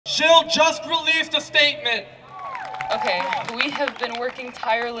Jill just released a statement. Okay, we have been working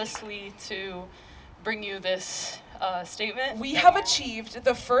tirelessly to bring you this statement. We have achieved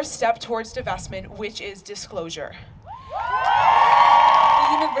the first step towards divestment, which is disclosure.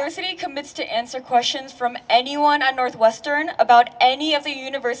 The university commits to answer questions from anyone at Northwestern about any of the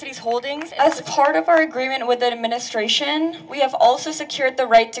university's holdings. As part of our agreement with the administration, we have also secured the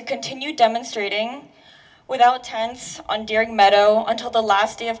right to continue demonstrating without tents on Deering Meadow until the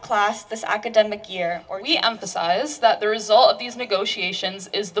last day of class this academic year. We emphasize that the result of these negotiations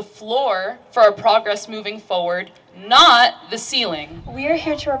is the floor for our progress moving forward, not the ceiling. We are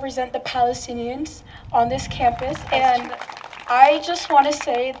here to represent the Palestinians on this campus, and I just want to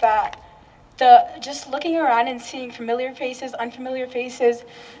say that just looking around and seeing familiar faces, unfamiliar faces,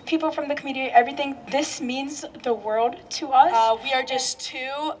 people from the community, everything, this means the world to us. We are just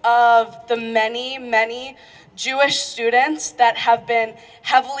two of the many, many Jewish students that have been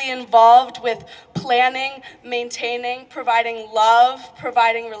heavily involved with planning, maintaining, providing love,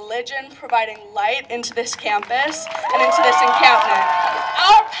 providing religion, providing light into this campus and into this encampment.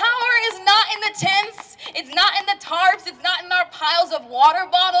 Our power is not in the tents, it's not in the tarps, it's not in our piles of water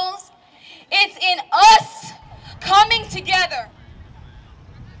bottles. It's in us coming together.